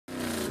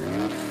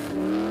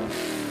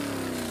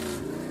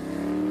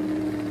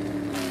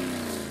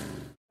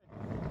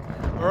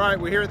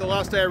Alright, we're here at the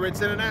last day of Red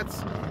Center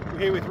Nats. We're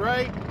here with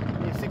Ray,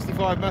 his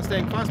 65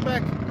 Mustang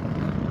Fastback.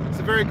 It's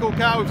a very cool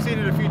car. We've seen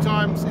it a few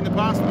times in the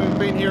past when we've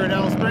been here at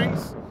Alice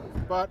Springs,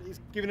 but he's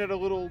given it a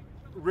little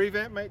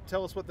revamp, mate.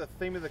 Tell us what the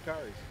theme of the car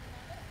is.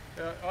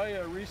 I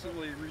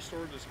recently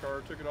restored this car,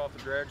 took it off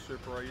the drag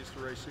strip where I used to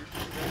race Super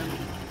Sedan,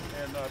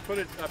 and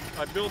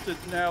I built it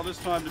now this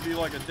time to be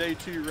like a day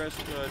two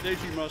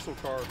muscle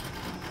car.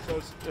 So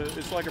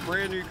it's like a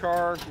brand new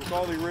car with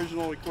all the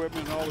original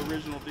equipment and all the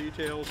original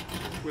details,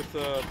 with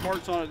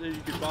parts on it that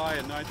you could buy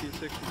in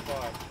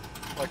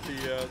 1965. Like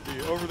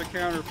the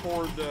over-the-counter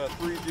Ford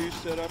 3 deuce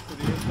setup for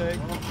the intake,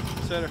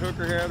 a set of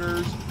hooker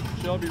headers,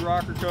 Shelby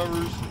rocker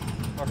covers,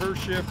 a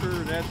Hurst shifter,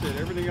 and that's it.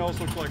 Everything else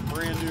looks like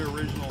brand new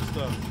original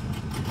stuff.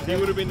 He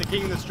would have been the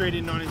king of the street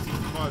in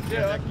 1965.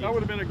 Yeah, I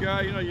would have been a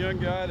guy, young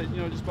guy that,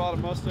 just bought a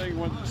Mustang,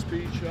 went to the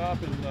speed shop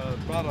and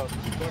bought a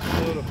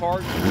bucket load of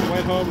parts,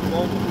 went home and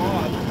bolted them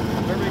on.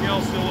 Everything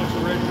else still looks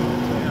original.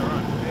 Yeah,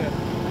 right.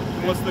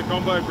 Yeah. What's the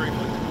combo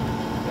briefly?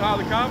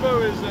 The combo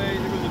is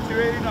it was a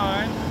 289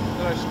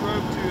 that I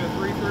stroked to a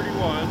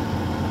 331,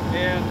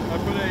 and I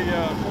put a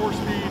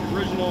 4-speed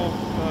original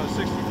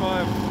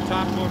 65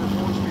 top motor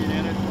 4-speed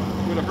in it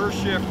with a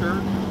Hurst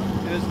shifter.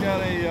 And it's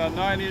got a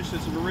 9-inch,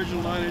 it's an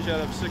original 9-inch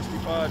out of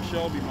 65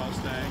 Shelby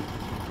Mustang,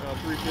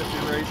 350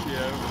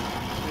 ratio.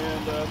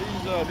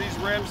 And these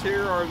rims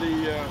here are a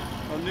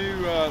new,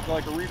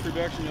 like a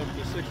reproduction of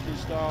the 60s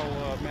style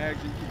mags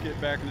you could get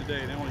back in the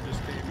day. They only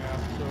just came out.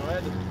 So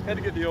I had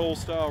to get the old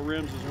style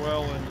rims as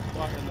well, and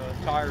the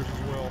tires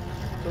as well.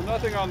 So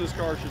nothing on this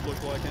car should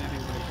look like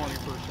anything from the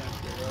 21st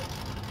century, right?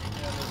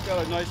 And it's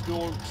got a nice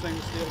dual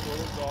stainless steel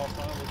grill exhaust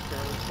on it, looks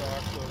fairly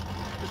stock. So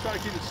just trying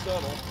to keep it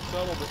subtle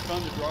but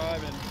fun to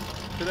drive. And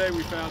today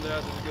we found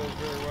out that it goes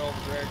very well with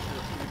the drag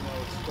strip, even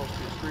though it's supposed to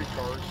be a street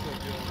car. It's still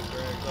good on the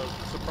drag. I was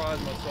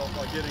surprised myself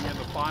by getting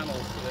into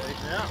finals today.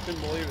 Yeah,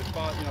 couldn't believe it.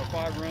 5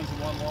 runs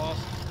and 1 loss,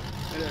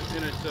 and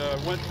it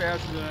went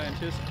faster than I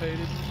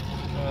anticipated.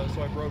 So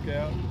I broke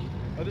out.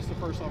 This is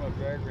the first time I've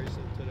drag raced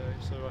it today,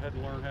 so I had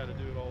to learn how to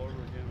do it all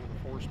over again with a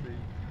 4-speed.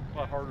 A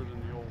lot harder than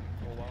the old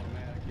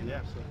automatic.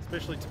 Yeah, so.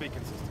 Especially to be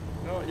consistent.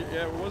 No,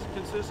 yeah, it wasn't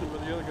consistent,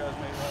 but the other guys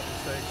made a lot of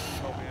mistakes to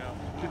help me out.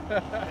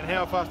 And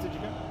how fast did you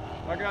go?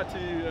 I got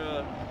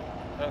to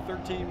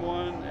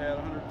 13.1 at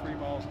 103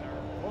 miles an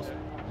hour. Awesome.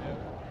 Yeah.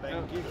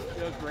 Thank you.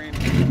 It was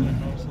raining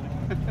mostly.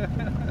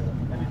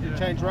 And did you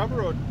change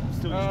rubber or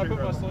still I street put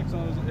rubber? my slicks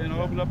on and I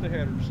opened up the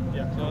headers.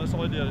 Yeah. So that's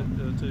all I did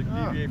to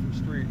deviate from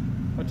street.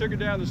 I took it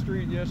down the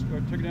street yesterday.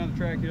 I took it down the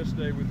track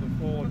yesterday with the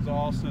full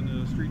exhaust and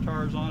the street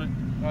tires on it.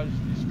 I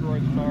just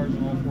destroyed the tires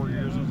in all 4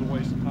 years. It was a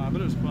waste of time,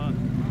 but it was fun.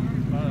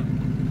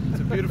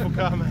 It's a beautiful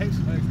car, mate. Thanks,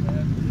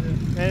 man.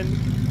 Yeah. And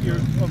you're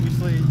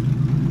obviously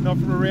not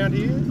from around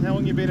here. How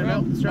long you been in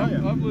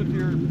Australia? I've lived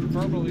here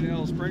permanently in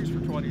Alice Springs for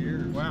 20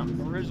 years. Wow.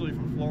 I'm originally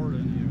from Florida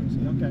in the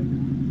USA. Okay.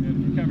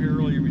 And if you come here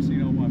early, you'll be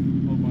seeing all my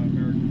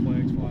American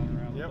flags flying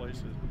around the Yep.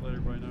 places. Let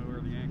everybody know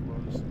where the Yank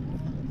was.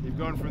 You've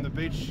gone from the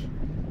beach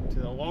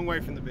to a long way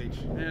from the beach.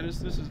 And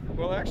this is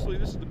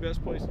the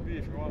best place to be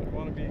if you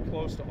want to be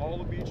close to all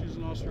the beaches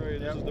in Australia.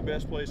 This is the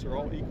best place. They're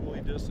all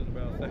equally distant,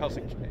 about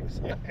 1,000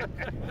 k's.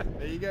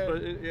 There you go.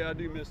 But yeah, I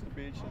do miss the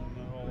beach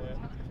and all that.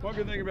 One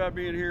good thing about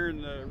being here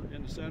in the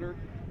center,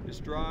 it's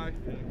dry,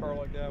 and a car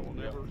like that will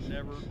never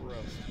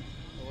rust.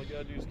 All you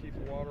gotta do is keep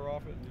the water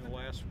off it, and it'll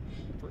last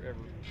forever.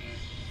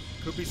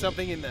 Could be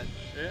something in that.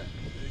 Yeah. There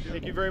you go.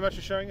 Thank you very much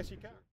for showing us your car.